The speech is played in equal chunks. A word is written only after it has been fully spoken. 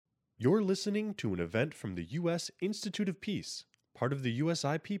You're listening to an event from the U.S. Institute of Peace, part of the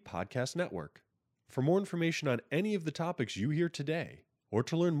USIP Podcast Network. For more information on any of the topics you hear today, or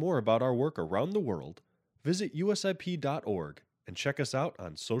to learn more about our work around the world, visit usip.org and check us out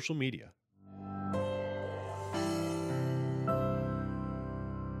on social media.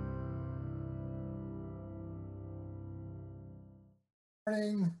 Good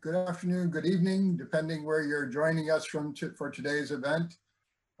morning, good afternoon, good evening, depending where you're joining us from for today's event.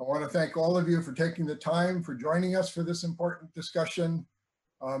 I want to thank all of you for taking the time for joining us for this important discussion.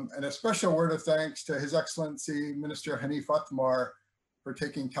 And a special word of thanks to His Excellency Minister Hanif Atmar for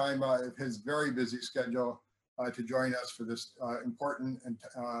taking time out of his very busy schedule to join us for this important and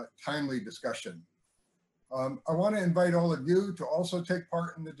timely discussion. I want to invite all of you to also take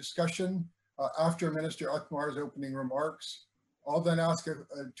part in the discussion after Minister Atmar's opening remarks. I'll then ask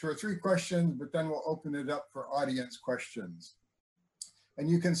 2 or 3 questions, but then we'll open it up for audience questions. And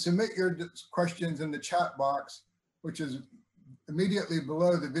you can submit your questions in the chat box, which is immediately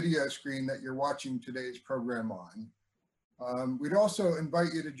below the video screen that you're watching today's program on. We'd also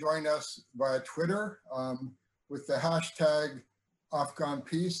invite you to join us via Twitter with the hashtag Afghan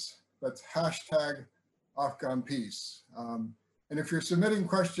Peace. That's hashtag Afghan Peace. And if you're submitting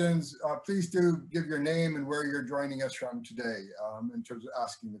questions, please do give your name and where you're joining us from today in terms of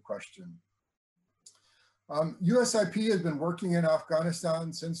asking the question. USIP has been working in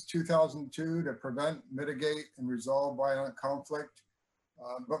Afghanistan since 2002 to prevent, mitigate, and resolve violent conflict.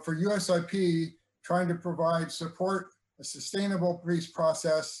 But for USIP, trying to provide support, a sustainable peace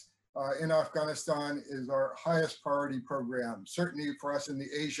process in Afghanistan is our highest priority program. Certainly for us in the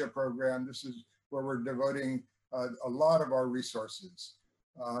Asia program, this is where we're devoting a lot of our resources.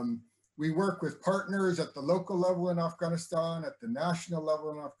 We work with partners at the local level in Afghanistan, at the national level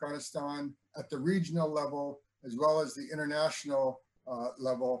in Afghanistan, at the regional level, as well as the international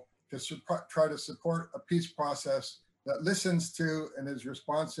level to try to support a peace process that listens to and is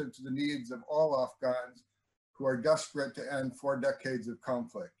responsive to the needs of all Afghans who are desperate to end 4 decades of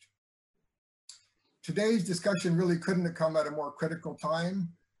conflict. Today's discussion really couldn't have come at a more critical time.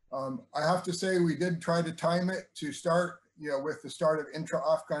 I have to say we did try to time it to start with the start of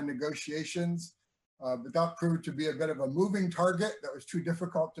intra-Afghan negotiations, but that proved to be a bit of a moving target that was too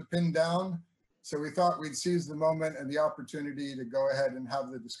difficult to pin down. So we thought we'd seize the moment and the opportunity to go ahead and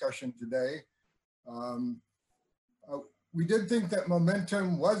have the discussion today. We did think that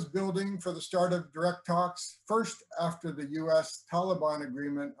momentum was building for the start of direct talks, first after the US-Taliban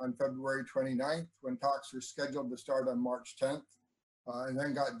agreement on February 29th, when talks were scheduled to start on March 10th, and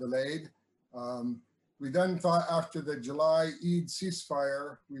then got delayed. We then thought after the July Eid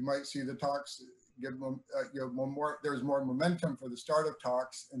ceasefire, we might see the talks give there's more momentum for the start of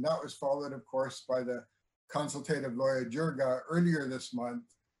talks, and that was followed, of course, by the consultative Loya Jirga earlier this month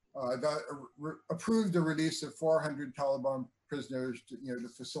that approved the release of 400 Taliban prisoners to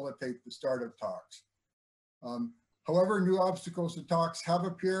facilitate the start of talks. However, new obstacles to talks have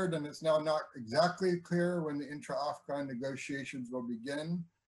appeared, and it's now not exactly clear when the intra-Afghan negotiations will begin.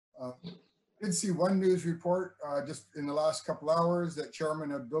 I did see one news report just in the last couple hours that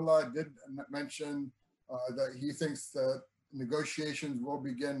Chairman Abdullah did mention that he thinks that negotiations will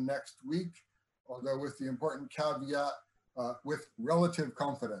begin next week, although with the important caveat with relative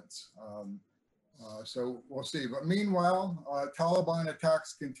confidence. So we'll see. But meanwhile, Taliban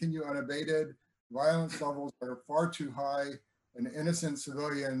attacks continue unabated. Violence levels are far too high, and innocent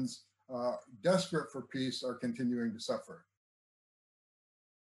civilians desperate for peace are continuing to suffer.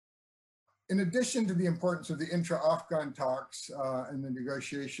 In addition to the importance of the intra-Afghan talks and the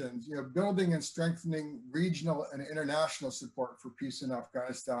negotiations, building and strengthening regional and international support for peace in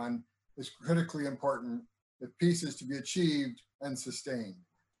Afghanistan is critically important if peace is to be achieved and sustained.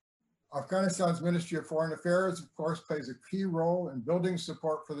 Afghanistan's Ministry of Foreign Affairs, of course, plays a key role in building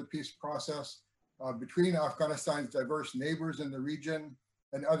support for the peace process between Afghanistan's diverse neighbors in the region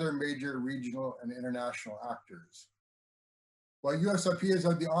and other major regional and international actors. While USIP has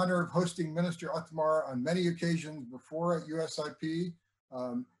had the honor of hosting Minister Atmar on many occasions before at USIP,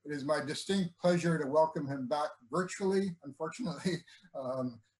 it is my distinct pleasure to welcome him back virtually, unfortunately,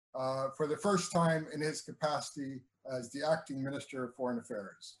 for the first time in his capacity as the acting Minister of Foreign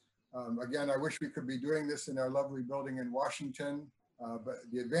Affairs. Again, I wish we could be doing this in our lovely building in Washington, but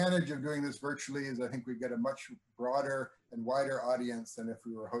the advantage of doing this virtually is I think we get a much broader and wider audience than if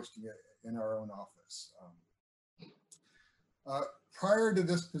we were hosting it in our own office. Prior to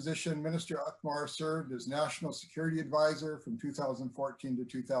this position, Minister Atmar served as National Security Advisor from 2014 to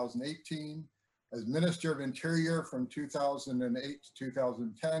 2018, as Minister of Interior from 2008 to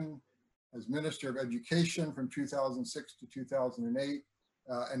 2010, as Minister of Education from 2006 to 2008,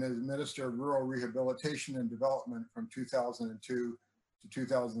 and as Minister of Rural Rehabilitation and Development from 2002 to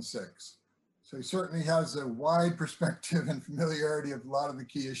 2006. So he certainly has a wide perspective and familiarity of a lot of the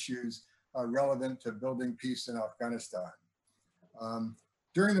key issues relevant to building peace in Afghanistan.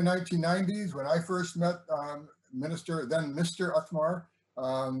 During the 1990s, when I first met then Mr. Athmar,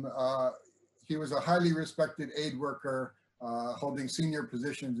 he was a highly respected aid worker, holding senior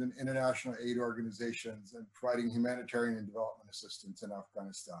positions in international aid organizations and providing humanitarian and development assistance in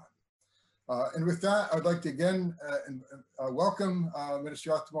Afghanistan. And with that, I'd like to again welcome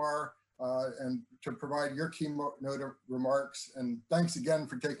Minister Athmar and to provide your keynote remarks. And thanks again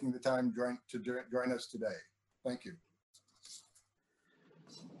for taking the time to join us today. Thank you.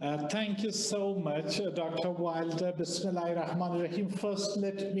 Thank you so much, Dr. Wilder. Bismillahir-Rahmanir-Rahim. First,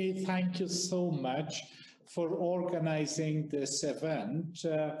 let me thank you so much for organizing this event.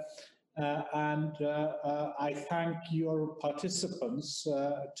 I thank your participants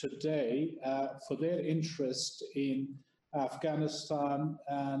today for their interest in Afghanistan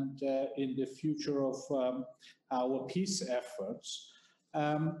and in the future of our peace efforts.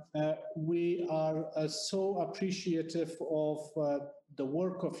 We are so appreciative of the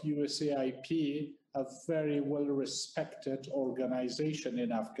work of USAIP, a very well-respected organization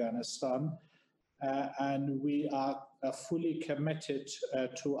in Afghanistan, and we are fully committed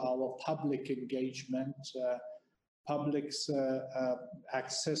to our public engagement, public's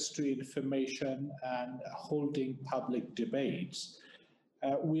access to information, and holding public debates.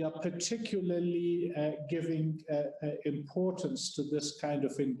 We are particularly giving importance to this kind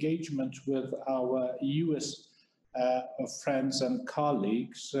of engagement with our US friends and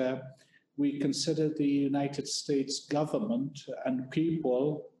colleagues. We consider the United States government and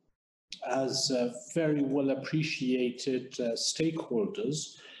people as very well appreciated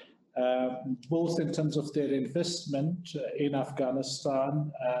stakeholders, both in terms of their investment in Afghanistan,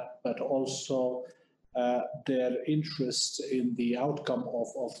 but also their interest in the outcome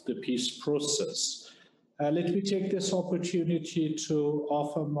of the peace process. Let me take this opportunity to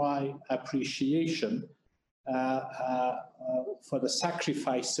offer my appreciation for the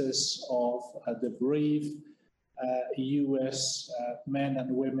sacrifices of the brave US men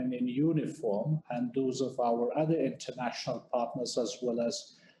and women in uniform and those of our other international partners, as well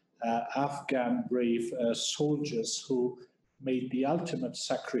as Afghan brave soldiers who made the ultimate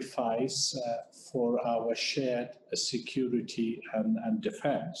sacrifice for our shared security and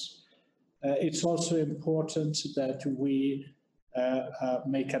defense. It's also important that we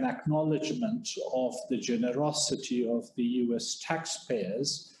make an acknowledgement of the generosity of the US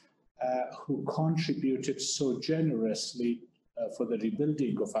taxpayers who contributed so generously for the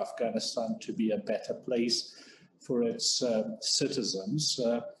rebuilding of Afghanistan to be a better place for its citizens.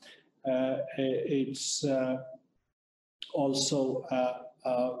 It's also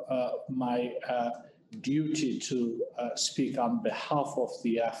my duty to speak on behalf of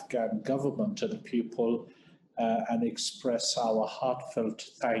the Afghan government and people and express our heartfelt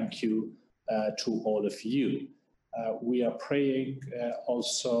thank you to all of you. We are praying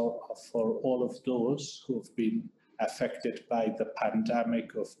also for all of those who have been affected by the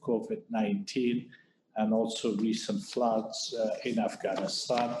pandemic of COVID-19 and also recent floods in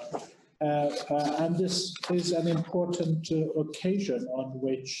Afghanistan. And this is an important occasion on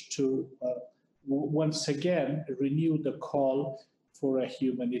which to once again renew the call for a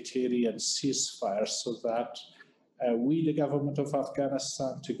humanitarian ceasefire so that we, the government of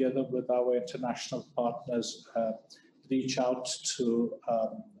Afghanistan, together with our international partners, reach out to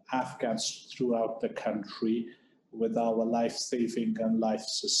Afghans throughout the country with our life-saving and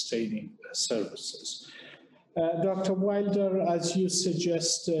life-sustaining services. Dr. Wilder, as you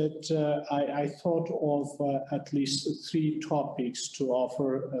suggested, I thought of at least 3 topics to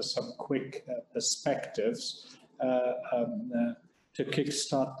offer some quick perspectives to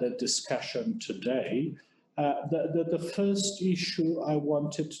kickstart the discussion today. The first issue I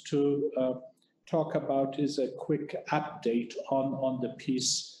wanted to talk about is a quick update on the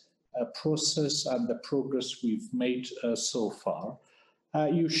peace process and the progress we've made so far.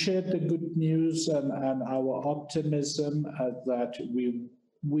 You shared the good news and our optimism that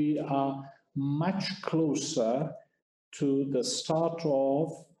we are much closer to the start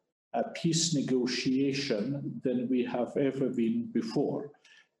of a peace negotiation than we have ever been before.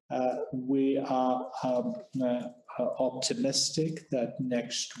 We are optimistic that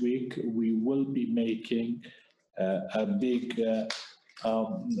next week we will be making a big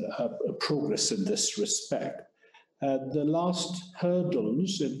progress in this respect. The last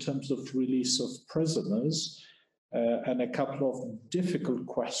hurdles in terms of release of prisoners and a couple of difficult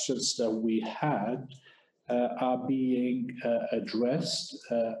questions that we had are being addressed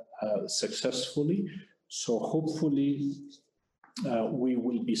successfully. So hopefully we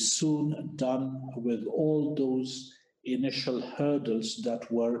will be soon done with all those initial hurdles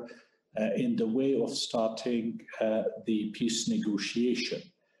that were in the way of starting the peace negotiation.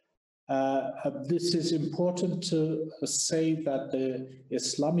 This is important to say that the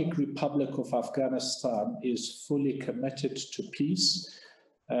Islamic Republic of Afghanistan is fully committed to peace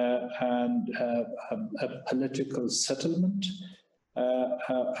and a political settlement.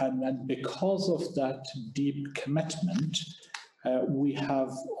 And because of that deep commitment, we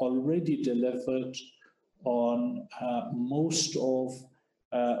have already delivered on most of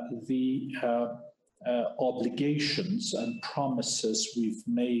the obligations and promises we've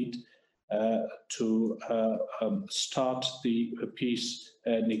made to start the peace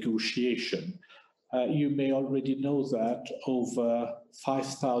negotiation. You may already know that over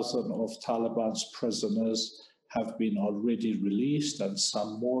 5,000 of Taliban's prisoners have been already released, and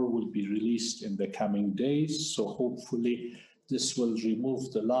some more will be released in the coming days. So hopefully this will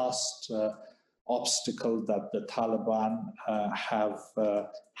remove the last obstacle that the Taliban have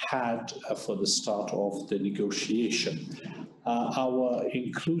had for the start of the negotiation. Our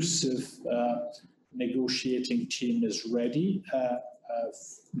inclusive negotiating team is ready,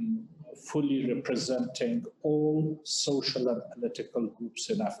 fully representing all social and political groups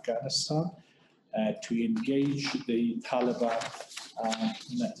in Afghanistan to engage the Taliban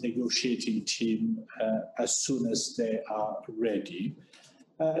negotiating team as soon as they are ready.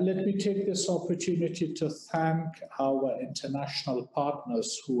 Let me take this opportunity to thank our international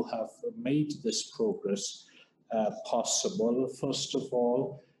partners who have made this progress possible. First of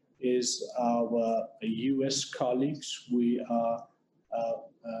all is our US colleagues. We are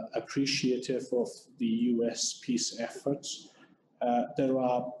appreciative of the US peace efforts. There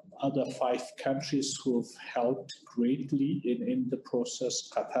are other 5 countries who have helped greatly in the process: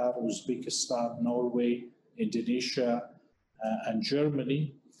 Qatar, Uzbekistan, Norway, Indonesia, and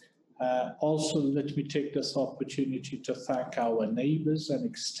Germany. Also, let me take this opportunity to thank our neighbors and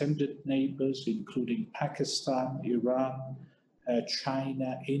extended neighbors, including Pakistan, Iran,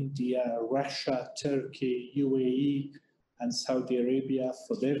 China, India, Russia, Turkey, UAE, and Saudi Arabia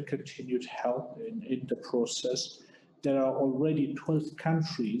for their continued help in the process. There are already 12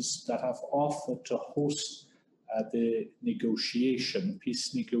 countries that have offered to host the negotiation,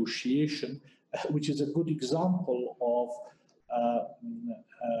 peace negotiation, which is a good example of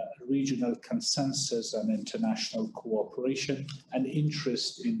regional consensus and international cooperation and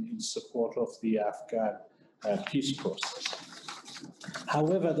interest in support of the Afghan peace process.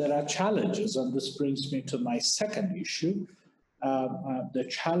 However, there are challenges, and this brings me to my second issue. The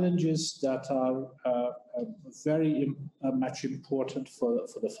challenges that are very much important for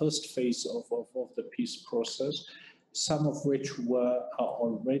the first phase of the peace process, some of which were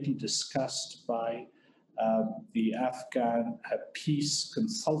already discussed by the Afghan Peace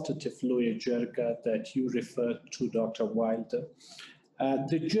Consultative Lawyer Jirga that you referred to, Dr. Wilder.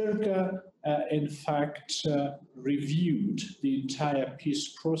 The Jirga, in fact, reviewed the entire peace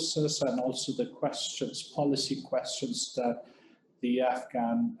process and also the policy questions that the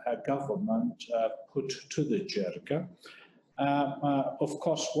Afghan government put to the Jirga. Of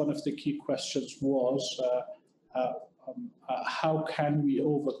course, one of the key questions was how can we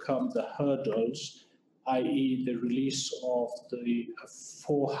overcome the hurdles, i.e. the release of the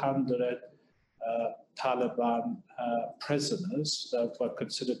 400 Taliban prisoners that were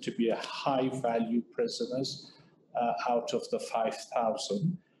considered to be a high-value prisoners out of the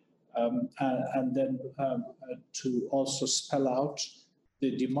 5,000. And then to also spell out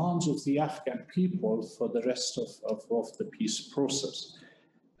the demands of the Afghan people for the rest of the peace process.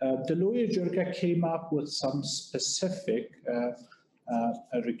 The lawyer Jirga came up with some specific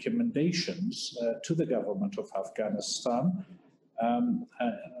recommendations to the government of Afghanistan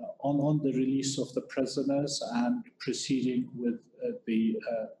on the release of the prisoners and proceeding with the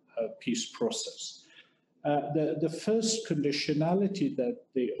peace process. The first conditionality that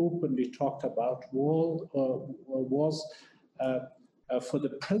they openly talked about was for the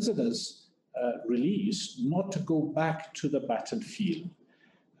prisoners released not to go back to the battlefield.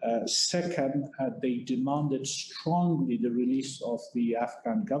 Second, they demanded strongly the release of the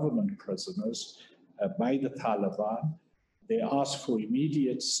Afghan government prisoners by the Taliban. They asked for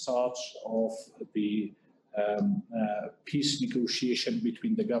immediate start of the peace negotiation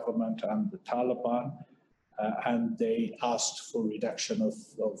between the government and the Taliban. And they asked for reduction of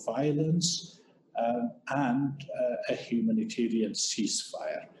violence and a humanitarian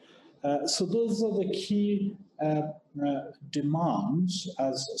ceasefire. So those are the key demands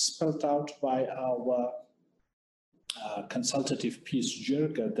as spelled out by our consultative peace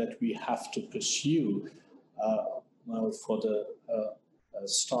jirga that we have to pursue for the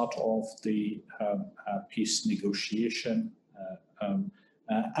start of the peace negotiation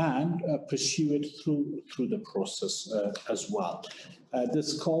and pursue it through the process as well.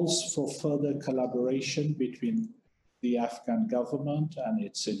 This calls for further collaboration between the Afghan government and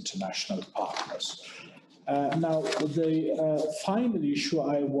its international partners. Now, the final issue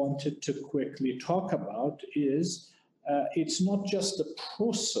I wanted to quickly talk about is it's not just the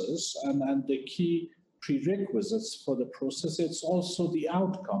process and the key prerequisites for the process, it's also the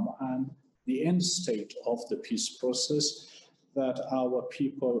outcome and the end state of the peace process that our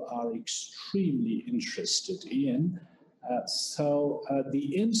people are extremely interested in. So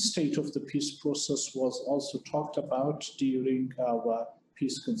the end state of the peace process was also talked about during our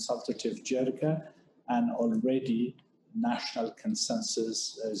peace consultative jirga, and already national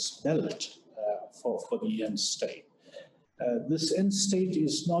consensus is built for the end state. This end state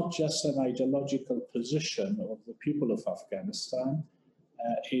is not just an ideological position of the people of Afghanistan.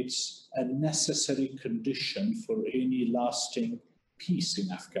 It's a necessary condition for any lasting peace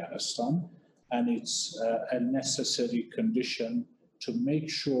in Afghanistan. And it's a necessary condition to make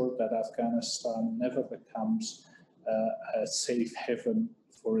sure that Afghanistan never becomes a safe haven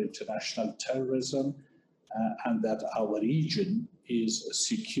for international terrorism and that our region is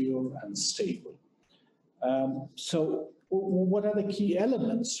secure and stable. So what are the key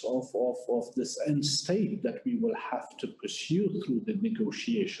elements of this end state that we will have to pursue through the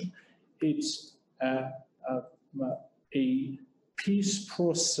negotiation? It's a peace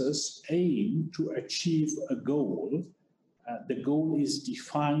process aimed to achieve a goal. The goal is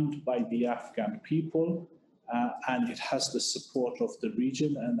defined by the Afghan people, and it has the support of the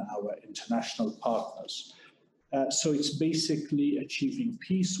region and our international partners. So it's basically achieving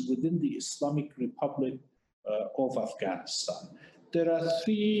peace within the Islamic Republic of Afghanistan. There are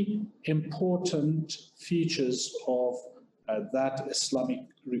three important features of that Islamic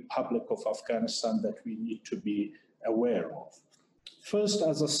Republic of Afghanistan that we need to be aware of. First,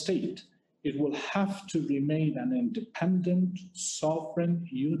 as a state, it will have to remain an independent, sovereign,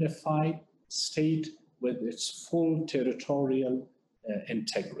 unified state with its full territorial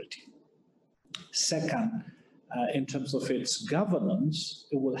integrity. Second, in terms of its governance,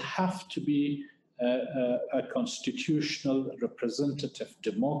 it will have to be a constitutional representative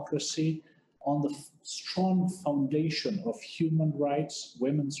democracy on the strong foundation of human rights,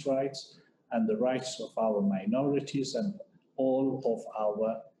 women's rights, and the rights of our minorities and all of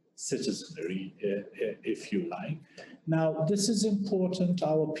our citizenry, if you like. Now, this is important.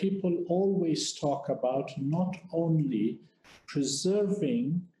 Our people always talk about not only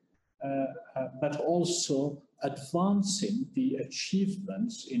preserving, but also advancing the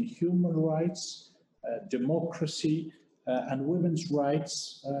achievements in human rights, democracy, and women's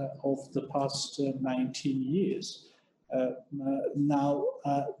rights of the past 19 years. Now,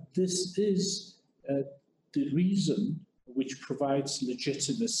 this is the reason which provides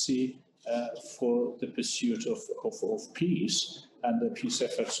legitimacy for the pursuit of peace and the peace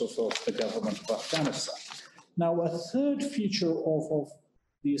efforts of the government of Afghanistan. Now, a third feature of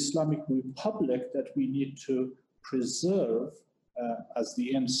the Islamic Republic that we need to preserve as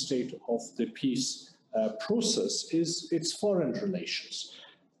the end state of the peace process is its foreign relations.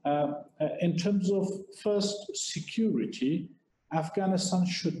 In terms of first security, Afghanistan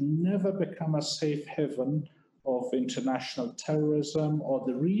should never become a safe haven of international terrorism or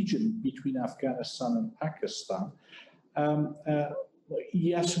the region between Afghanistan and Pakistan.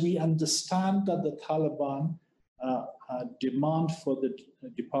 Yes, we understand that the Taliban demand for the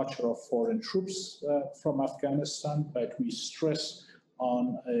departure of foreign troops from Afghanistan, but we stress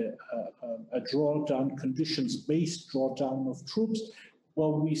on a drawdown, conditions-based drawdown of troops.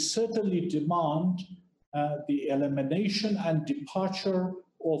 Well, we certainly demand the elimination and departure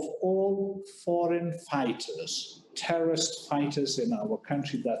of all foreign fighters, terrorist fighters in our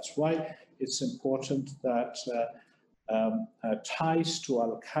country. That's why it's important that ties to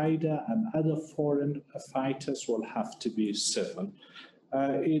Al-Qaeda and other foreign fighters will have to be severed.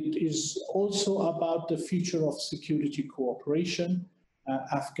 It is also about the future of security cooperation.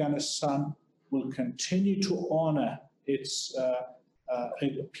 Afghanistan will continue to honor its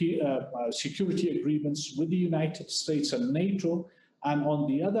security agreements with the United States and NATO. And on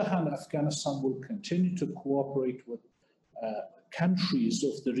the other hand, Afghanistan will continue to cooperate with countries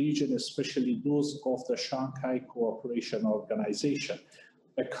of the region, especially those of the Shanghai Cooperation Organization,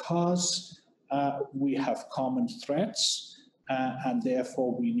 because we have common threats and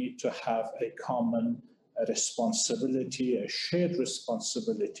therefore we need to have a common responsibility, a shared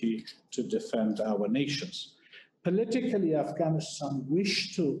responsibility to defend our nations. politically, Afghanistan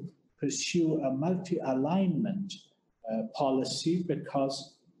wished to pursue a multi-alignment policy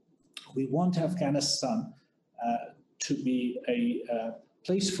because we want Afghanistan to be a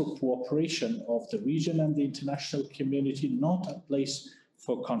place for cooperation of the region and the international community, not a place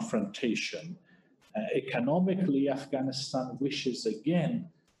for confrontation. Economically, Afghanistan wishes again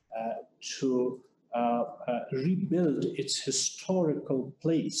to rebuild its historical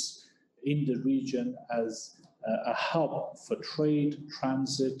place in the region as a hub for trade,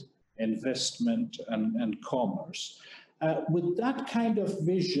 transit, investment, and commerce. With that kind of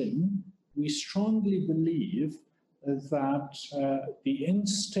vision, we strongly believe that the end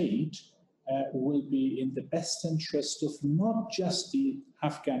state will be in the best interest of not just the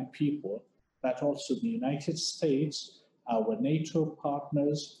Afghan people, but also the United States, our NATO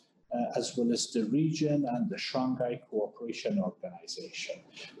partners, as well as the region and the Shanghai Cooperation Organization.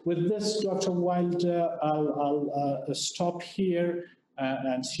 With this, Dr. Wilder, I'll stop here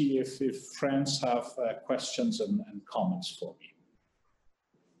and see if friends have questions and comments for me.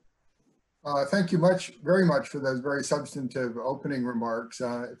 Thank you very much for those very substantive opening remarks.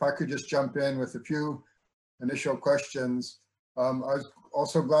 If I could just jump in with a few initial questions. I was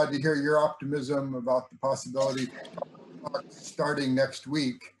also glad to hear your optimism about the possibility of starting next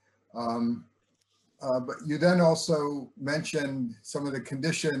week. But you then also mentioned some of the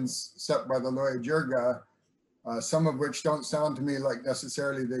conditions set by the Loya Jirga, some of which don't sound to me like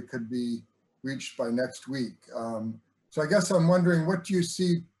necessarily they could be reached by next week. So I guess I'm wondering, what do you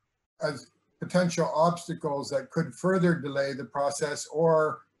see as potential obstacles that could further delay the process,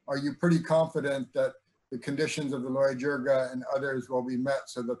 or are you pretty confident that the conditions of the Loya Jirga and others will be met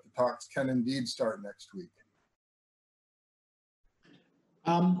so that the talks can indeed start next week?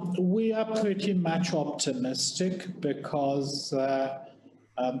 We are pretty much optimistic because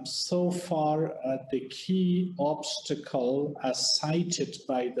so far the key obstacle as cited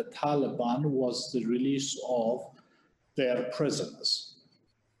by the Taliban was the release of their prisoners.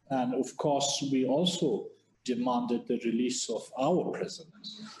 And of course, we also demanded the release of our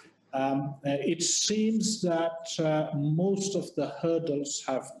prisoners. It seems that most of the hurdles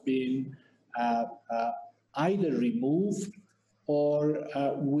have been either removed or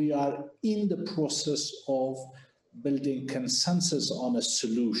we are in the process of building consensus on a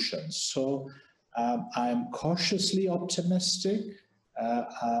solution. So I'm cautiously optimistic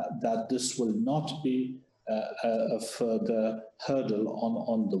that this will not be a further hurdle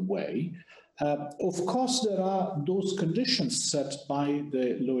on the way. Of course, there are those conditions set by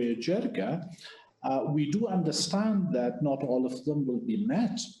the Loya Jirga. We do understand that not all of them will be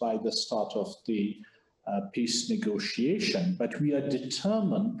met by the start of the peace negotiation, but we are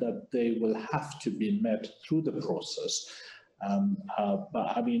determined that they will have to be met through the process.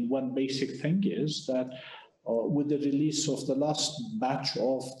 But I mean, one basic thing is that with the release of the last batch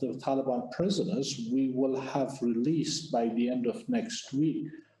of the Taliban prisoners, we will have released by the end of next week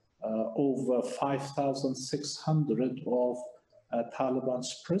over 5,600 of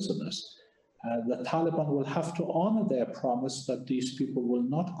Taliban's prisoners. The Taliban will have to honor their promise that these people will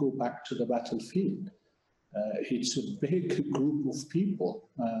not go back to the battlefield. It's a big group of people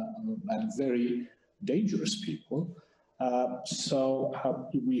and very dangerous people. So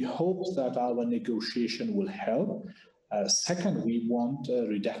we hope that our negotiation will help. Second, we want a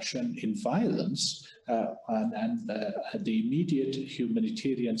reduction in violence and the immediate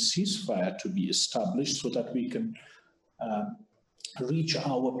humanitarian ceasefire to be established so that we can reach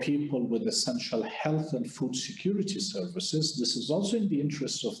our people with essential health and food security services. This is also in the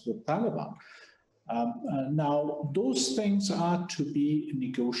interest of the Taliban. Now, those things are to be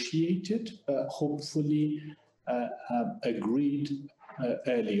negotiated, hopefully agreed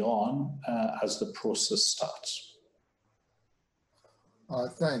early on as the process starts.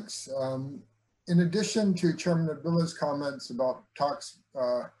 Thanks. In addition to Chairman Abdullah's comments about talks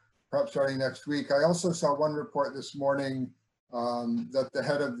perhaps starting next week, I also saw one report this morning that the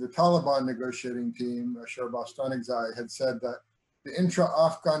head of the Taliban negotiating team, Shehrbaz Stanigzai, had said that the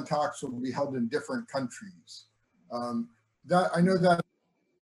intra-Afghan talks will be held in different countries. I know that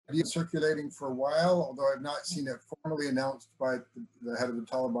idea is circulating for a while, although I've not seen it formally announced by the head of the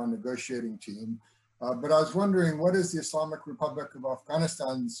Taliban negotiating team. But I was wondering, what is the Islamic Republic of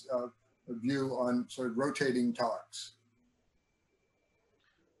Afghanistan's view on sort of rotating talks?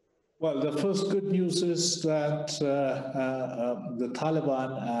 Well, the first good news is that the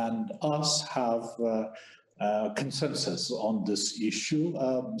Taliban and us have consensus on this issue.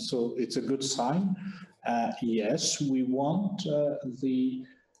 So it's a good sign. Yes, we want the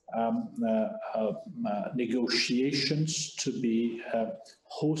negotiations to be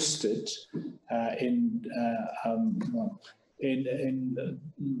hosted in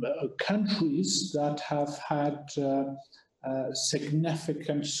countries that have had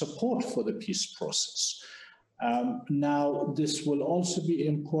significant support for the peace process. Now, this will also be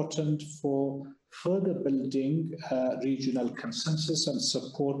important for further building regional consensus and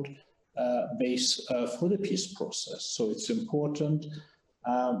support base for the peace process. So it's important,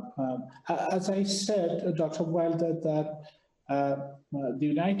 as I said, Dr. Wilder, that the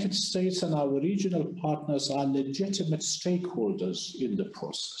United States and our regional partners are legitimate stakeholders in the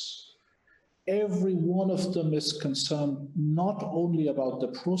process. Every one of them is concerned not only about the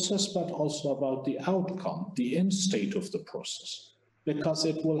process, but also about the outcome, the end state of the process, because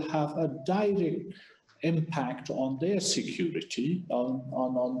it will have a direct impact on their security,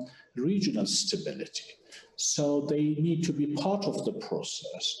 on regional stability. So they need to be part of the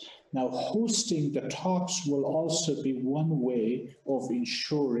process. Now, hosting the talks will also be one way of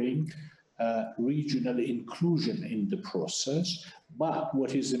ensuring regional inclusion in the process. But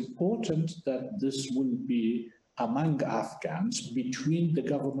what is important that this will be among Afghans, between the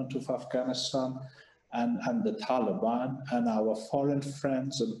government of Afghanistan and the Taliban, and our foreign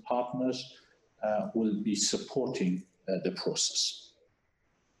friends and partners will be supporting the process.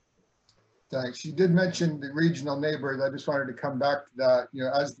 Thanks. You did mention the regional neighbors. I just wanted to come back to that.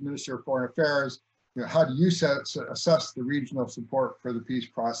 As the Minister of Foreign Affairs, how do you assess the regional support for the peace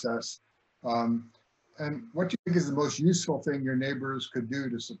process? And what do you think is the most useful thing your neighbors could do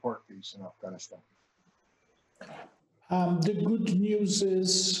to support peace in Afghanistan? The good news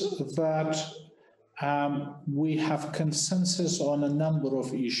is that we have consensus on a number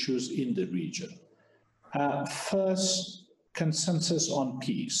of issues in the region. First, consensus on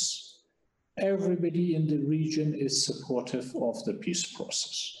peace. Everybody in the region is supportive of the peace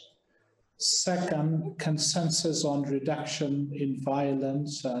process. Second, consensus on reduction in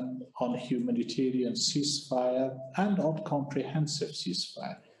violence and on humanitarian ceasefire and on comprehensive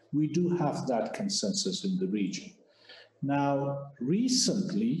ceasefire. We do have that consensus in the region. Now,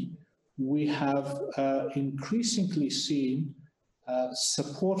 recently, we have increasingly seen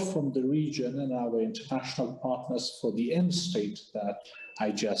support from the region and our international partners for the end state that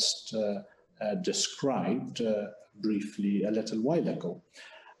I just described briefly a little while ago.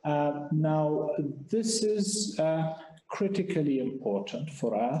 Now, this is critically important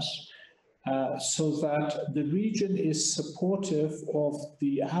for us so that the region is supportive of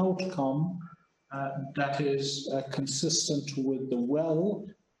the outcome that is consistent with the will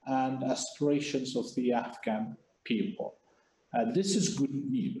and aspirations of the Afghan people. This is good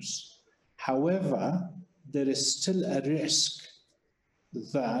news. However, there is still a risk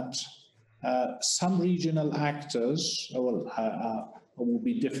that some regional actors, will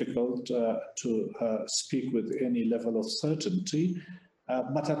be difficult to speak with any level of certainty,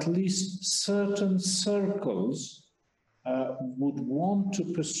 but at least certain circles would want to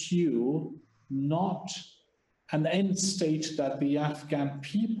pursue not an end state that the Afghan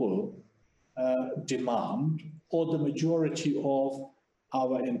people demand, or the majority of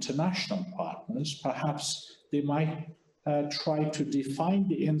our international partners. Perhaps they might try to define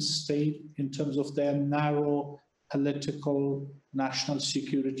the end state in terms of their narrow political national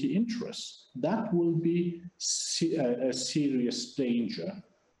security interests. That will be a serious danger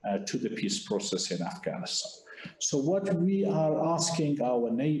to the peace process in Afghanistan. So what we are asking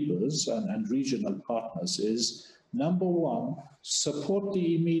our neighbors and regional partners is, number one, support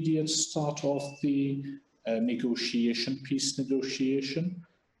the immediate start of the peace negotiation.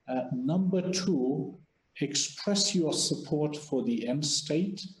 Number two, express your support for the end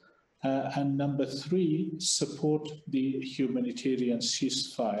state. And number three, support the humanitarian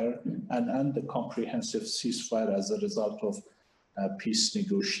ceasefire and the comprehensive ceasefire as a result of peace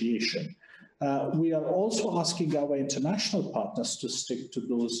negotiation. We are also asking our international partners to stick to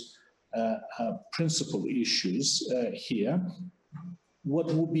those principal issues here.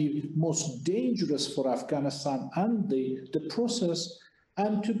 What would be most dangerous for Afghanistan and the process,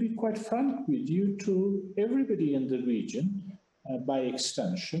 and to be quite frank with you, to everybody in the region, by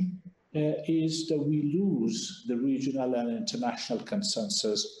extension, is that we lose the regional and international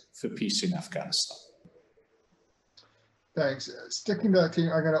consensus for peace in Afghanistan. Thanks. Sticking to that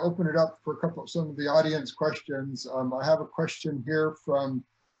theme, I'm going to open it up for some of the audience questions. I have a question here from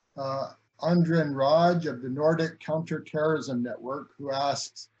Andren Raj of the Nordic Counterterrorism Network, who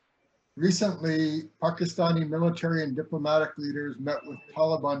asks, recently, Pakistani military and diplomatic leaders met with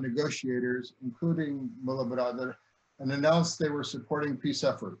Taliban negotiators, including Mullah Baradar, and announced they were supporting peace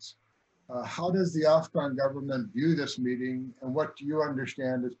efforts. How does the Afghan government view this meeting, and what do you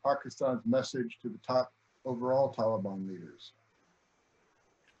understand as Pakistan's message to the top overall Taliban leaders?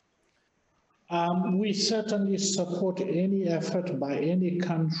 We certainly support any effort by any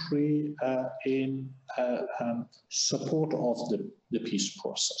country in support of the peace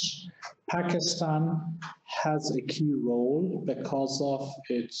process. Pakistan has a key role because of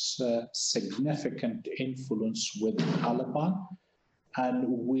its significant influence with the Taliban, and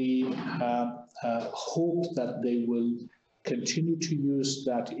we hope that they will continue to use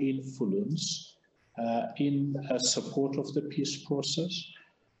that influence in support of the peace process.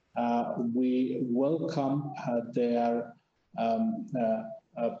 We welcome their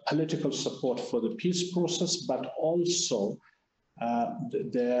political support for the peace process, but also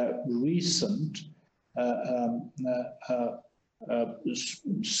their recent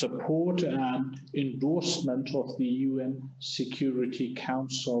support and endorsement of the UN Security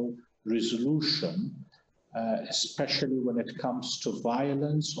Council resolution, especially when it comes to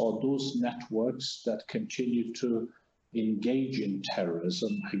violence or those networks that continue to engage in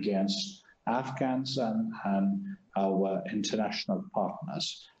terrorism against Afghans and our international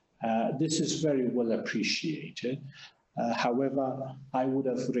partners. This is very well appreciated. However, I would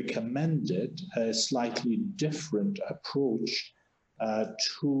have recommended a slightly different approach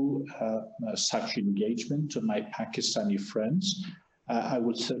to such engagement to my Pakistani friends. I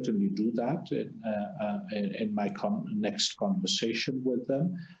will certainly do that in my next conversation with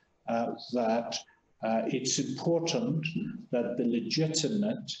them, that it's important that the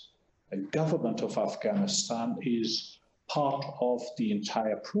legitimate government of Afghanistan is part of the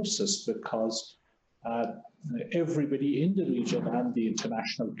entire process, because everybody in the region and the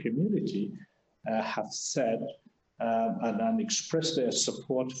international community have said and expressed their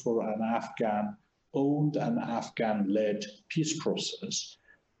support for an Afghan-owned and Afghan-led peace process.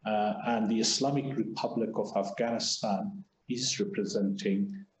 And the Islamic Republic of Afghanistan is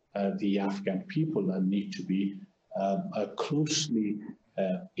representing the Afghan people and need to be closely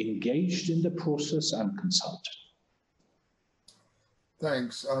engaged in the process and consulted.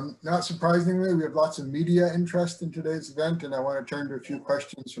 Thanks. Not surprisingly, we have lots of media interest in today's event, and I want to turn to a few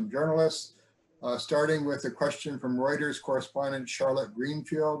questions from journalists, starting with a question from Reuters correspondent Charlotte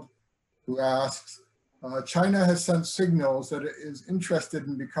Greenfield, who asks, China has sent signals that it is interested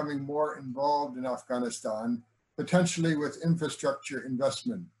in becoming more involved in Afghanistan, potentially with infrastructure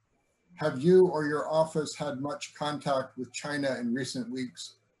investment. Have you or your office had much contact with China in recent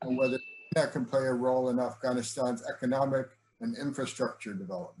weeks on whether China can play a role in Afghanistan's economic and infrastructure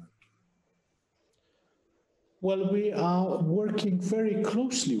development? Well, we are working very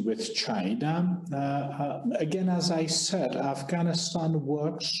closely with China. Again, as I said, Afghanistan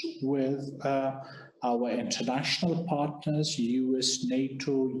works with our international partners, US,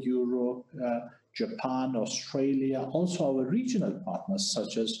 NATO, Europe, Japan, Australia, also our regional partners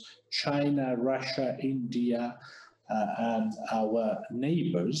such as China, Russia, India, and our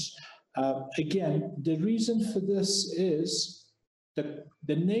neighbors. Again, the reason for this is the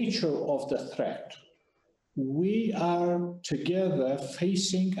nature of the threat. We are together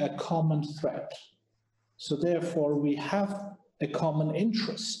facing a common threat. So therefore, we have a common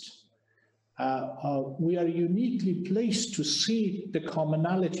interest. We are uniquely placed to see the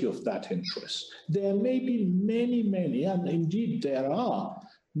commonality of that interest. There may be many, and indeed there are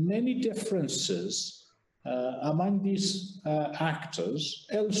many differences among these actors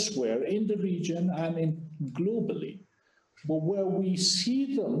elsewhere in the region and globally. But where we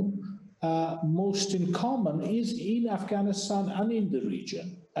see them most in common is in Afghanistan and in the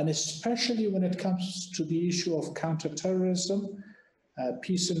region, and especially when it comes to the issue of counterterrorism,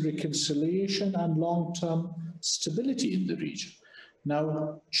 peace and reconciliation, and long-term stability in the region.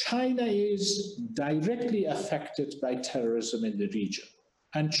 Now, China is directly affected by terrorism in the region,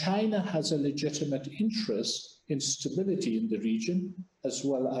 and China has a legitimate interest in stability in the region, as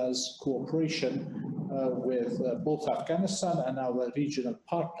well as cooperation with both Afghanistan and our regional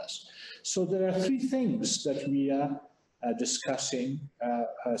partners. So there are three things that we are discussing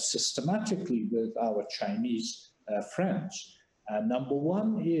systematically with our Chinese friends. Number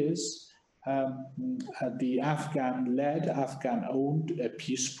one is the Afghan-led, Afghan-owned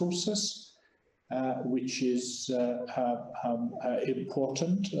peace process, which is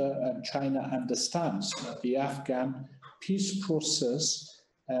important, and China understands that the Afghan peace process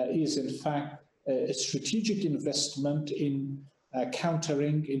is in fact a strategic investment in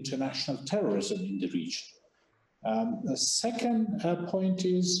countering international terrorism in the region. The second point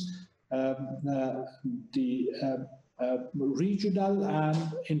is the regional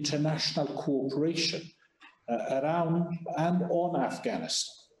and international cooperation around and on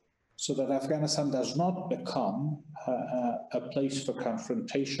Afghanistan. so that Afghanistan does not become a place for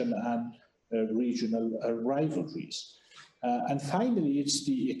confrontation and regional rivalries. And finally, it's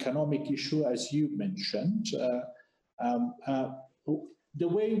the economic issue, as you mentioned. The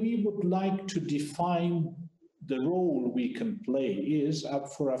way we would like to define the role we can play is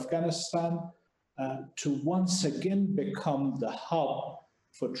for Afghanistan to once again become the hub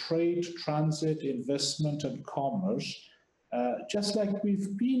for trade, transit, investment, and commerce, just like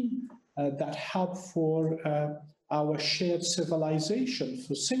we've been that hub for our shared civilization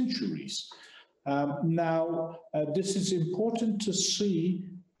for centuries. Now, this is important to see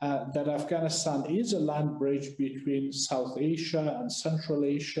that Afghanistan is a land bridge between South Asia and Central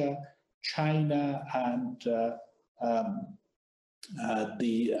Asia, China and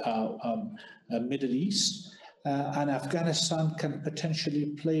the Middle East. And Afghanistan can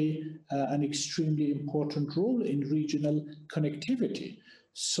potentially play an extremely important role in regional connectivity.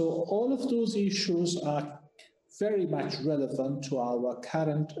 So all of those issues are very much relevant to our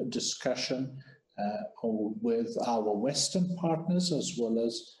current discussion with our Western partners, as well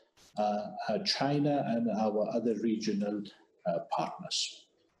as China and our other regional partners.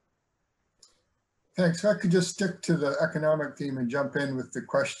 Thanks. If I could just stick to the economic theme and jump in with the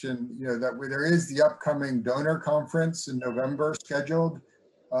question, that there is the upcoming donor conference in November scheduled.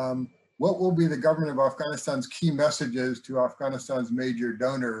 What will be the government of Afghanistan's key messages to Afghanistan's major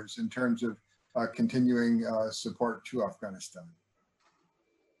donors in terms of continuing support to Afghanistan?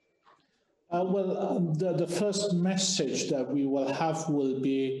 The first message that we will have will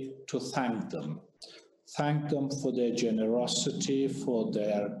be to thank them. Thank them for their generosity, for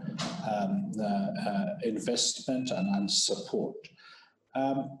their investment and support.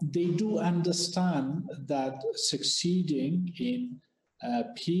 They do understand that succeeding in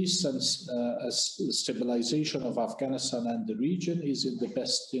peace and stabilization of Afghanistan and the region is in the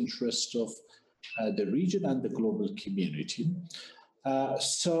best interest of the region and the global community.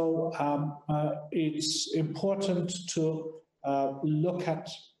 So it's important to look at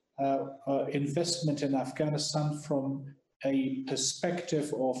investment in Afghanistan from a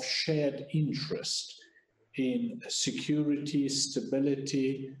perspective of shared interest in security,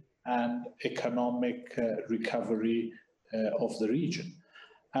 stability, and economic recovery of the region.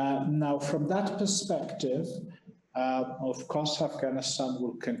 Now, from that perspective, of course, Afghanistan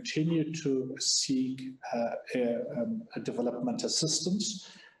will continue to seek development assistance,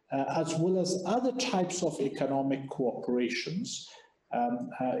 as well as other types of economic cooperations.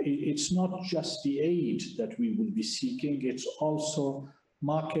 It's not just the aid that we will be seeking, it's also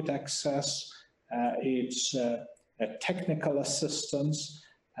market access, it's technical assistance,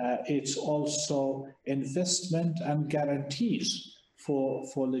 it's also investment and guarantees for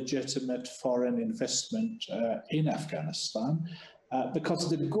legitimate foreign investment in Afghanistan, because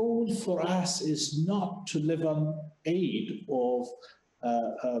the goal for us is not to live on aid of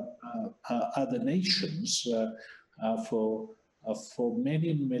other nations. For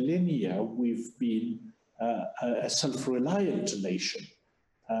many millennia, we've been a self-reliant nation,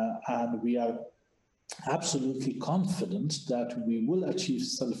 and we are absolutely confident that we will achieve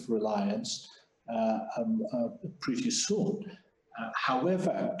self-reliance pretty soon.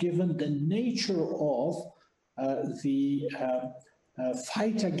 However, given the nature of the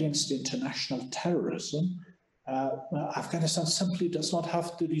fight against international terrorism, Afghanistan simply does not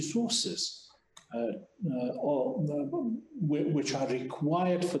have the resources which are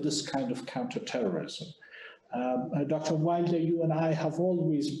required for this kind of counterterrorism. Dr. Wilder, you and I have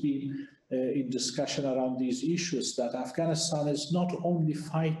always been in discussion around these issues, that Afghanistan is not only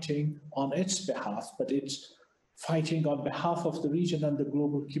fighting on its behalf, but it's fighting on behalf of the region and the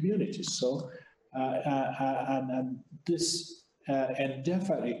global community. So, and this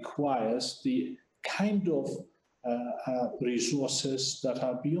endeavor requires the kind of resources that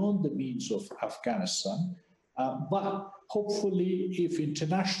are beyond the means of Afghanistan. But hopefully, if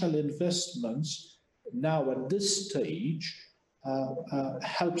international investments now at this stage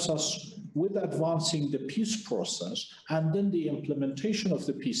helps us with advancing the peace process and then the implementation of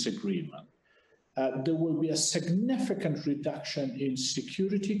the peace agreement, there will be a significant reduction in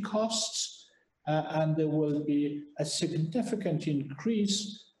security costs, and there will be a significant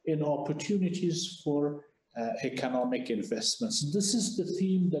increase in opportunities for economic investments. This is the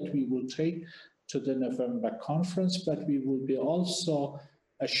theme that we will take to the November conference, but we will be also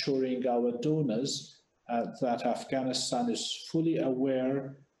assuring our donors that Afghanistan is fully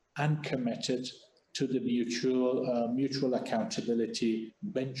aware and committed to the mutual accountability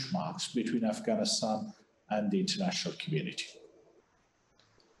benchmarks between Afghanistan and the international community.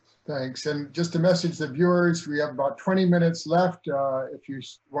 Thanks. And just to message the viewers, we have about 20 minutes left. If you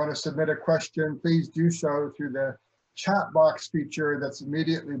want to submit a question, please do so through the chat box feature that's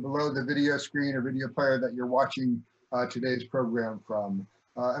immediately below the video screen or video player that you're watching today's program from.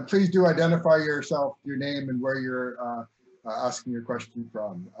 And please do identify yourself, your name, and where you're asking your question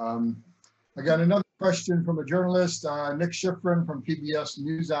from. Again, another question from a journalist, Nick Schifrin from PBS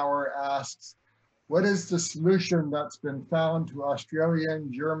NewsHour asks, what is the solution that's been found to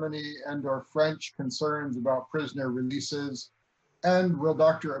Australian, Germany, and/or French concerns about prisoner releases? And will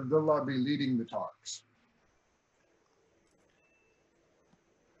Dr. Abdullah be leading the talks?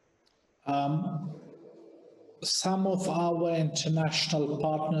 Some of our international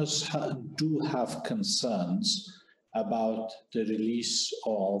partners do have concerns about the release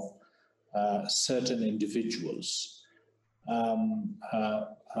of certain individuals.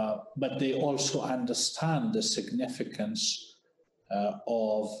 But they also understand the significance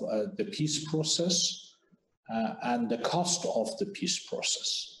of the peace process and the cost of the peace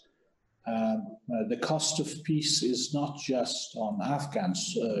process. The cost of peace is not just on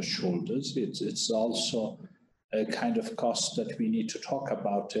Afghans' shoulders, it's also a kind of cost that we need to talk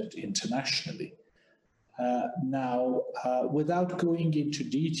about it internationally. Now, without going into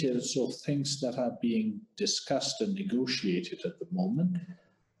details of things that are being discussed and negotiated at the moment,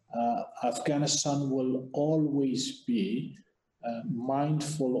 Afghanistan will always be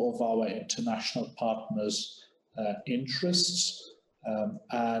mindful of our international partners' interests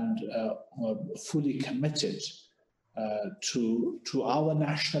and fully committed to our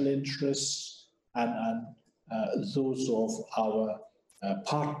national interests and those of our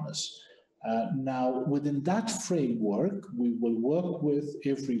partners. Now, within that framework, we will work with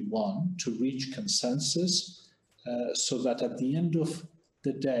everyone to reach consensus so that at the end of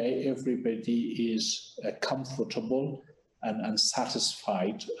the day, everybody is comfortable and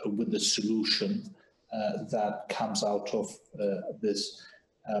satisfied with the solution that comes out of this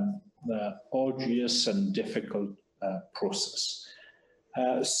arduous and difficult process.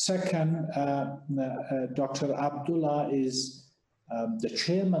 Second, Dr. Abdullah is the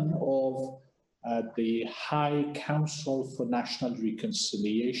chairman of the High Council for National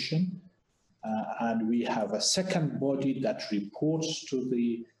Reconciliation, and we have a second body that reports to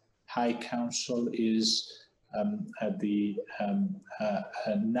the High Council is the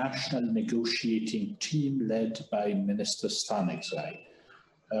National Negotiating Team led by Minister Stanigzai.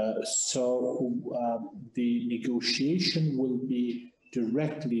 So the negotiation will be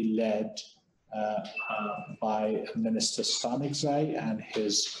directly led by Minister Stanigzai and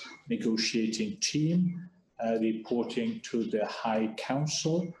his negotiating team, reporting to the High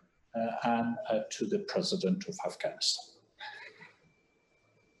Council and to the President of Afghanistan.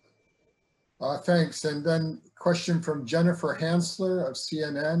 Thanks. And then question from Jennifer Hansler of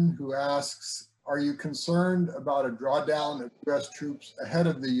CNN, who asks, are you concerned about a drawdown of U.S. troops ahead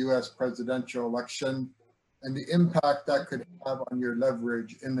of the U.S. presidential election and the impact that could have on your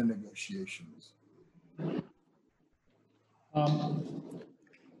leverage in the negotiations?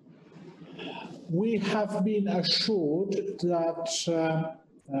 We have been assured that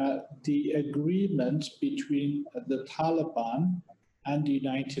the agreement between the Taliban and the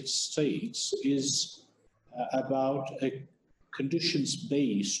United States is about a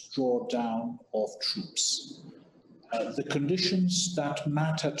conditions-based drawdown of troops. The conditions that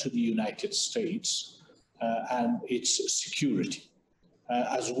matter to the United States and its security,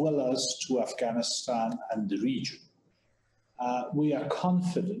 as well as to Afghanistan and the region. We are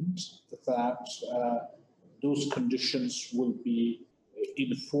confident that those conditions will be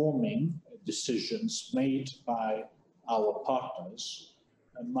informing decisions made by our partners.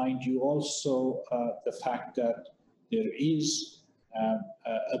 And mind you also the fact that there is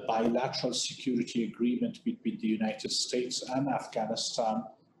a bilateral security agreement between the United States and Afghanistan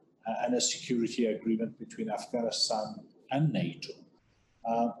and a security agreement between Afghanistan and NATO.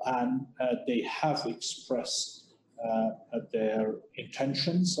 And they have expressed their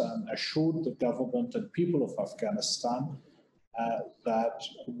intentions and assured the government and people of Afghanistan that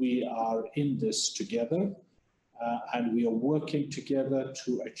we are in this together and we are working together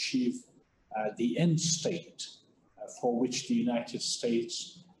to achieve the end state for which the United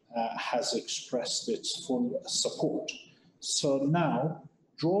States has expressed its full support. So now,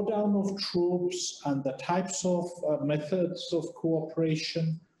 drawdown of troops and the types of methods of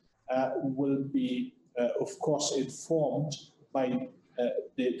cooperation will be, of course, informed by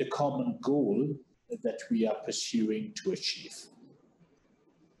the common goal that we are pursuing to achieve.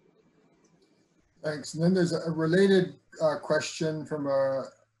 Thanks. And then there's a related question from a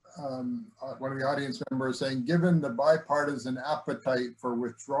one of the audience members saying, given the bipartisan appetite for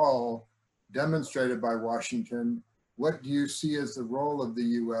withdrawal demonstrated by Washington, what do you see as the role of the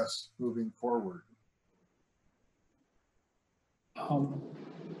U.S. moving forward?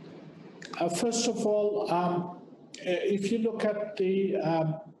 First of all, if you look at the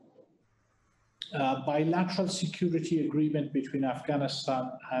bilateral security agreement between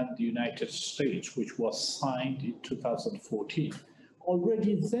Afghanistan and the United States, which was signed in 2014,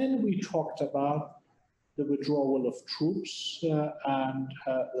 already then we talked about the withdrawal of troops and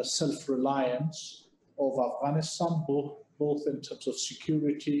the self-reliance of Afghanistan, both in terms of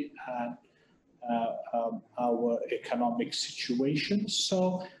security and our economic situation.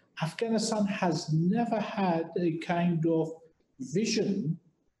 So Afghanistan has never had a kind of vision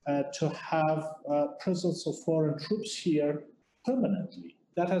to have presence of foreign troops here permanently.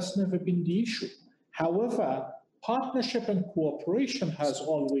 That has never been the issue. However, partnership and cooperation has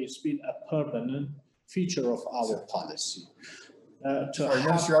always been a permanent feature of our policy. Sorry,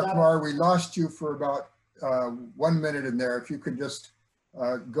 Mr. Akbar, we lost you for about 1 minute in there. If you could just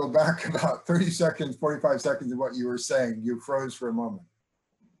go back about 30 seconds, 45 seconds of what you were saying. You froze for a moment.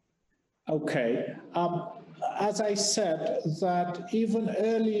 Okay. As I said, that even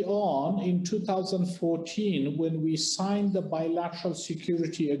early on in 2014, when we signed the bilateral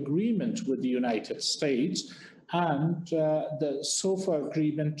security agreement with the United States and the SOFA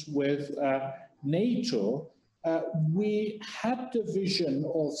agreement with NATO, we had the vision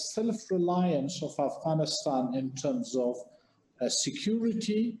of self-reliance of Afghanistan in terms of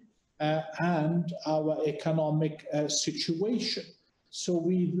security and our economic situation. So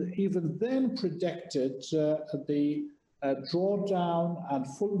we even then predicted the drawdown and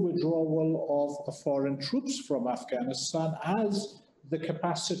full withdrawal of foreign troops from Afghanistan as the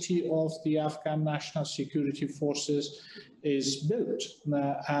capacity of the Afghan National Security Forces is built,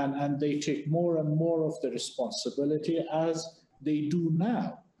 and they take more and more of the responsibility as they do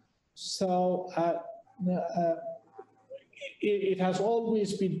now. So it has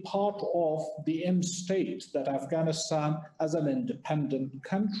always been part of the end state that Afghanistan, as an independent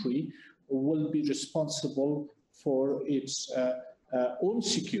country, will be responsible for its own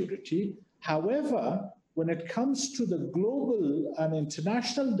security. However, when it comes to the global and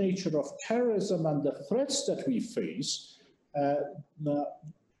international nature of terrorism and the threats that we face, the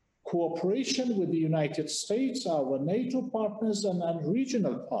cooperation with the United States, our NATO partners and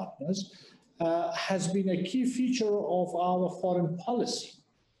regional partners, has been a key feature of our foreign policy,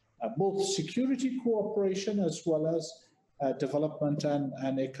 both security cooperation as well as development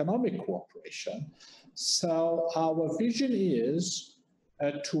and economic cooperation. So our vision is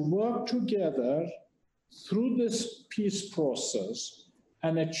to work together through this peace process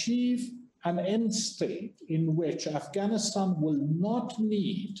and achieve an end state in which Afghanistan will not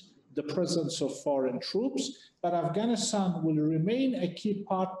need the presence of foreign troops, but Afghanistan will remain a key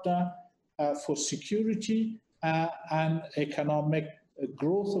partner for security and economic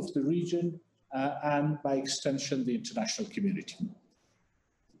growth of the region and by extension, the international community.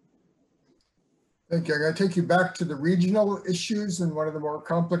 Thank you. I'm going to take you back to the regional issues, and one of the more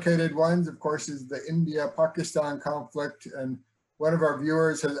complicated ones, of course, is the India-Pakistan conflict. And one of our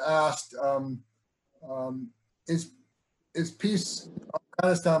viewers has asked, is peace in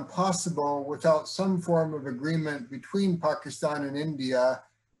Afghanistan possible without some form of agreement between Pakistan and India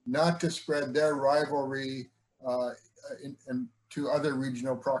not to spread their rivalry to other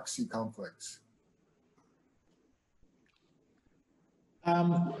regional proxy conflicts?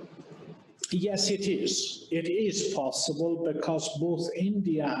 Yes, it is. It is possible because both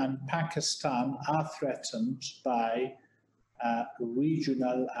India and Pakistan are threatened by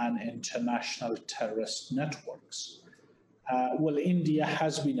regional and international terrorist networks. Well, India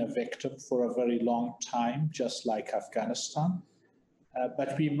has been a victim for a very long time, just like Afghanistan.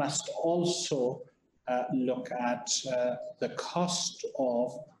 But we must also look at the cost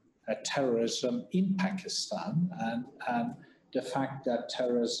of terrorism in Pakistan and the fact that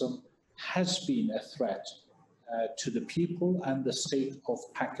terrorism has been a threat to the people and the state of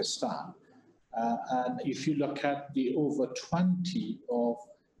Pakistan. And if you look at the over 20 of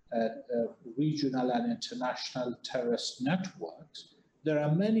regional and international terrorist networks, there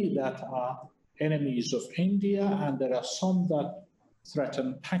are many that are enemies of India, and there are some that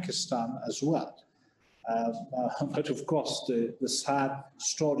threaten Pakistan as well. But of course, the sad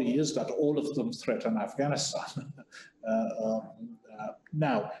story is that all of them threaten Afghanistan.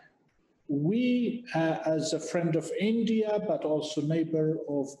 Now, we, as a friend of India, but also neighbor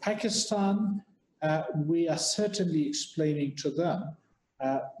of Pakistan, we are certainly explaining to them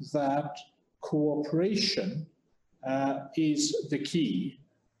that cooperation is the key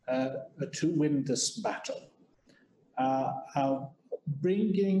to win this battle,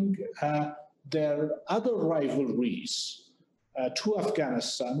 bringing their other rivalries to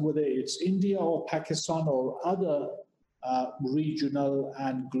Afghanistan, whether it's India or Pakistan or other regional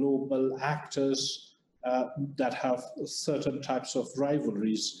and global actors that have certain types of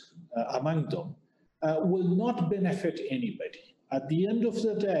rivalries among them, will not benefit anybody. At the end of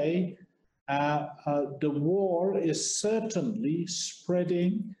the day, the war is certainly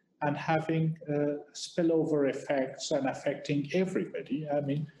spreading and having spillover effects and affecting everybody. I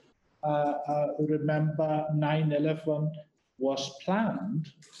mean, remember 9/11 was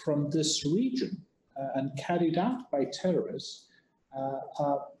planned from this region and carried out by terrorists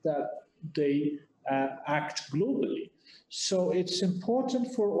that they act globally. So it's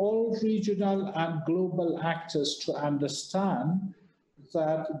important for all regional and global actors to understand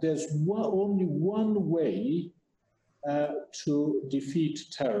that there's only one way to defeat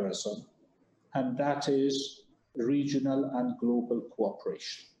terrorism, and that is regional and global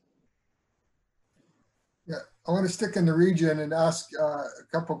cooperation. Yeah, I want to stick in the region and ask a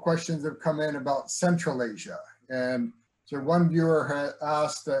couple of questions that have come in about Central Asia. And so one viewer had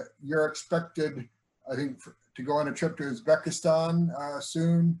asked that you're expected, I think, to go on a trip to Uzbekistan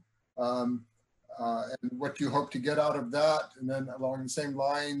soon, and what you hope to get out of that. And then along the same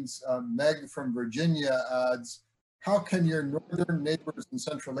lines, Meg from Virginia adds, how can your northern neighbors in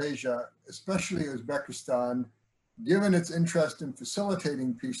Central Asia, especially Uzbekistan, given its interest in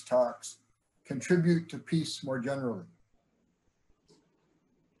facilitating peace talks, contribute to peace more generally?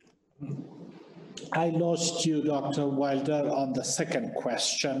 I lost you, Dr. Wilder, on the second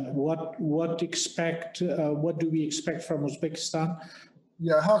question. What do we expect from Uzbekistan?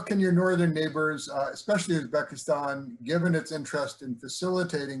 Yeah, how can your northern neighbors, especially Uzbekistan, given its interest in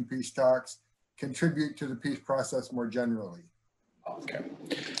facilitating peace talks, contribute to the peace process more generally? Okay.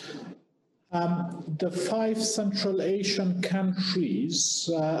 The 5 Central Asian countries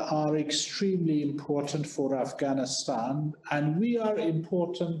are extremely important for Afghanistan, and we are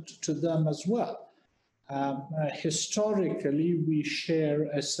important to them as well. Historically, we share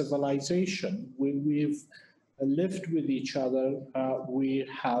a civilization. We've lived with each other. We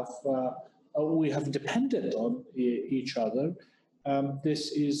have depended on each other.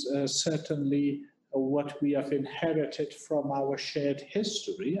 This is certainly what we have inherited from our shared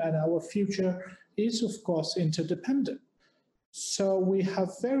history, and our future is, of course, interdependent. So we have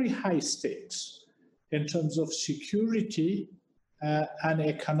very high stakes in terms of security and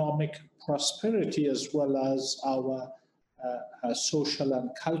economic prosperity, as well as our social and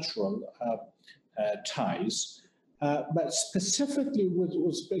cultural ties. But specifically with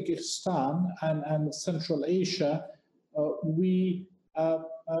Uzbekistan and Central Asia, we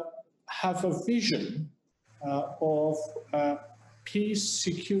have a vision of peace,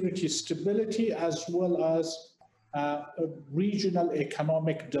 security, stability, as well as regional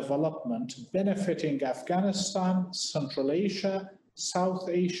economic development benefiting Afghanistan, Central Asia, South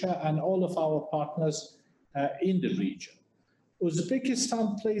Asia, and all of our partners in the region.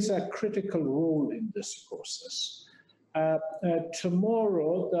 Uzbekistan plays a critical role in this process.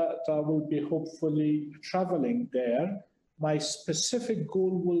 Tomorrow, that I will be hopefully traveling there. My specific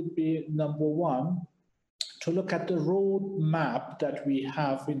goal will be, number one, to look at the roadmap that we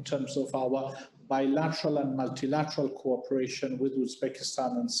have in terms of our bilateral and multilateral cooperation with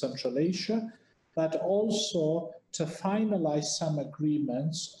Uzbekistan and Central Asia, but also to finalize some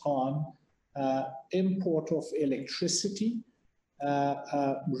agreements on import of electricity,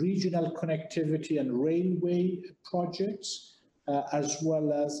 regional connectivity and railway projects, as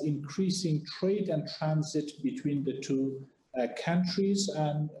well as increasing trade and transit between the two countries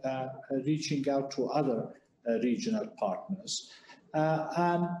and reaching out to other regional partners.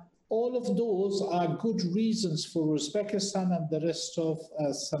 And all of those are good reasons for Uzbekistan and the rest of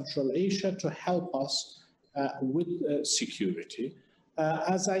Central Asia to help us with security.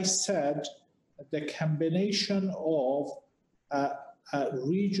 As I said, the combination of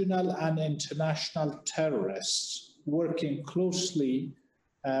regional and international terrorists working closely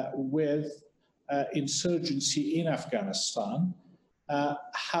with insurgency in Afghanistan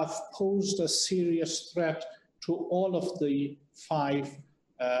have posed a serious threat to all of the 5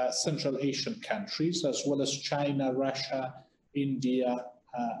 Central Asian countries, as well as China, Russia, India,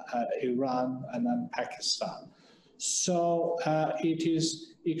 Iran, and then Pakistan. So it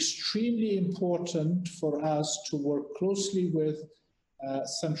is extremely important for us to work closely with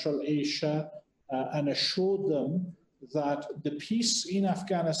Central Asia and assure them that the peace in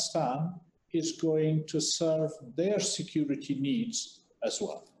Afghanistan is going to serve their security needs as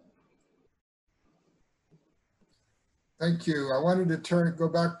well. Thank you. I wanted to go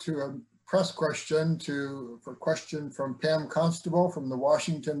back to a press question from Pam Constable from the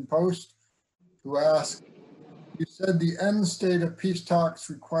Washington Post, who asked, you said the end state of peace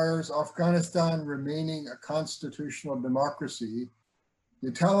talks requires Afghanistan remaining a constitutional democracy. The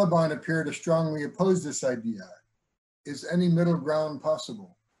Taliban appear to strongly oppose this idea. Is any middle ground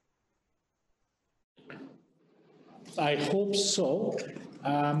possible? I hope so.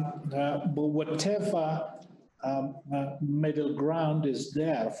 But whatever middle ground is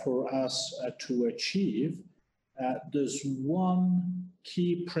there for us to achieve, there's one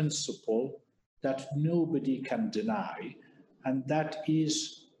key principle that nobody can deny, and that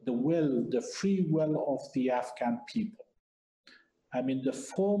is the free will of the Afghan people. I mean, the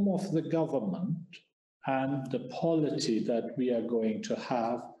form of the government and the polity that we are going to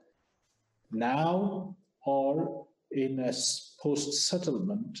have now or in a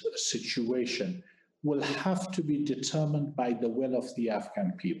post-settlement situation will have to be determined by the will of the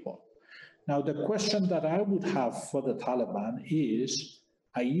Afghan people. Now, the question that I would have for the Taliban is,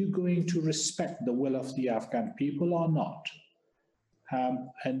 are you going to respect the will of the Afghan people or not?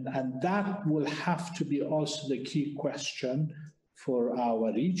 And that will have to be also the key question for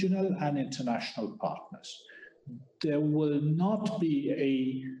our regional and international partners. There will not be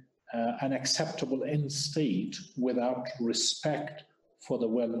an acceptable end state without respect for the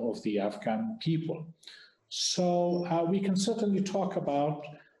will of the Afghan people. So we can certainly talk about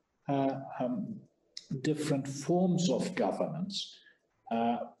different forms of governance,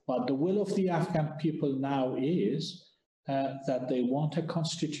 but the will of the Afghan people now is that they want a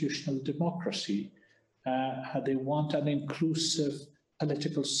constitutional democracy. They want an inclusive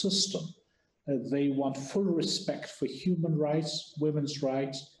political system. They want full respect for human rights, women's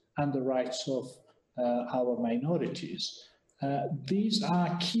rights, and the rights of our minorities. These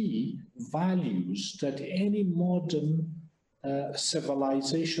are key values that any modern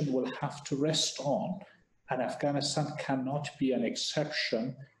civilization will have to rest on, and Afghanistan cannot be an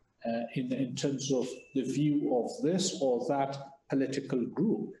exception in terms of the view of this or that political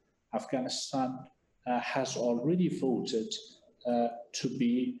group. Afghanistan has already voted to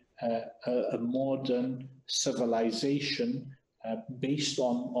be a modern civilization based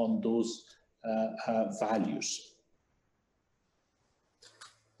on those values.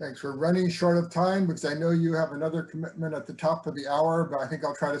 Thanks. We're running short of time because I know you have another commitment at the top of the hour, but I think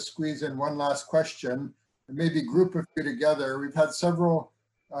I'll try to squeeze in one last question and maybe group a few together. We've had several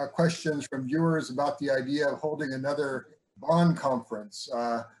questions from viewers about the idea of holding another Bonn conference,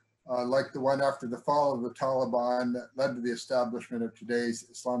 like the one after the fall of the Taliban that led to the establishment of today's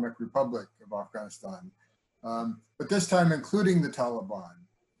Islamic Republic of Afghanistan. But this time including the Taliban.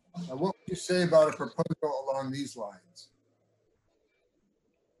 What would you say about a proposal along these lines?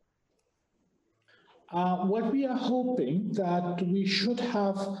 What we are hoping that we should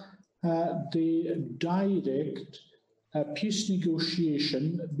have the direct peace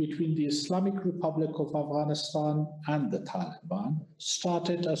negotiation between the Islamic Republic of Afghanistan and the Taliban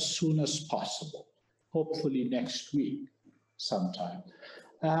started as soon as possible, hopefully next week sometime.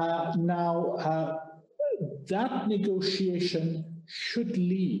 Now, that negotiation should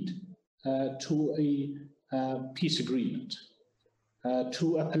lead to a peace agreement,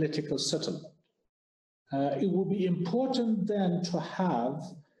 to a political settlement. It will be important then to have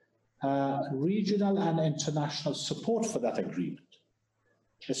regional and international support for that agreement,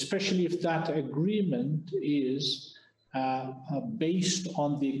 especially if that agreement is based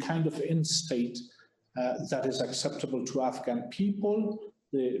on the kind of end state that is acceptable to Afghan people,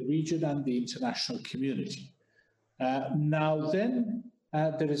 the region, and the international community. Now then,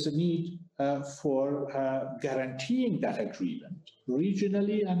 there is a need for guaranteeing that agreement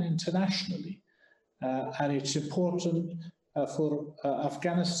regionally and internationally. And it's important for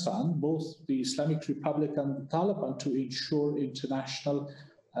Afghanistan, both the Islamic Republic and the Taliban, to ensure international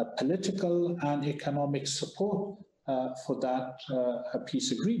political and economic support for that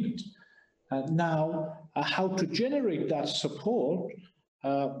peace agreement. Now, how to generate that support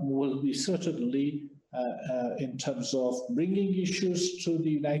will be certainly in terms of bringing issues to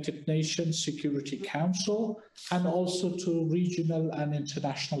the United Nations Security Council and also to regional and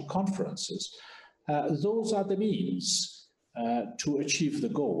international conferences. Those are the means to achieve the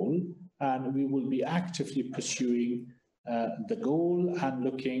goal, and we will be actively pursuing the goal and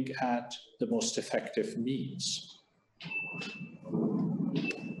looking at the most effective means.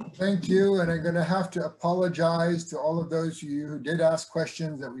 Thank you, and I'm going to have to apologize to all of those of you who did ask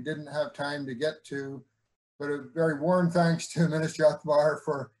questions that we didn't have time to get to, but a very warm thanks to Minister Atmar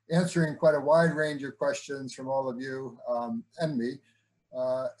for answering quite a wide range of questions from all of you and me.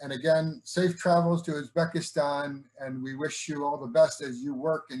 And again, safe travels to Uzbekistan, and we wish you all the best as you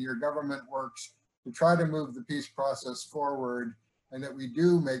work and your government works to try to move the peace process forward, and that we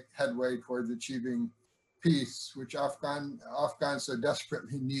do make headway towards achieving peace, which Afghans so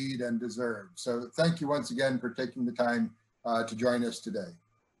desperately need and deserve. So thank you once again for taking the time to join us today.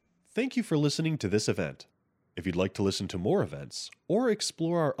 Thank you for listening to this event. If you'd like to listen to more events or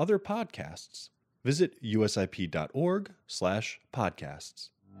explore our other podcasts, visit usip.org/podcasts.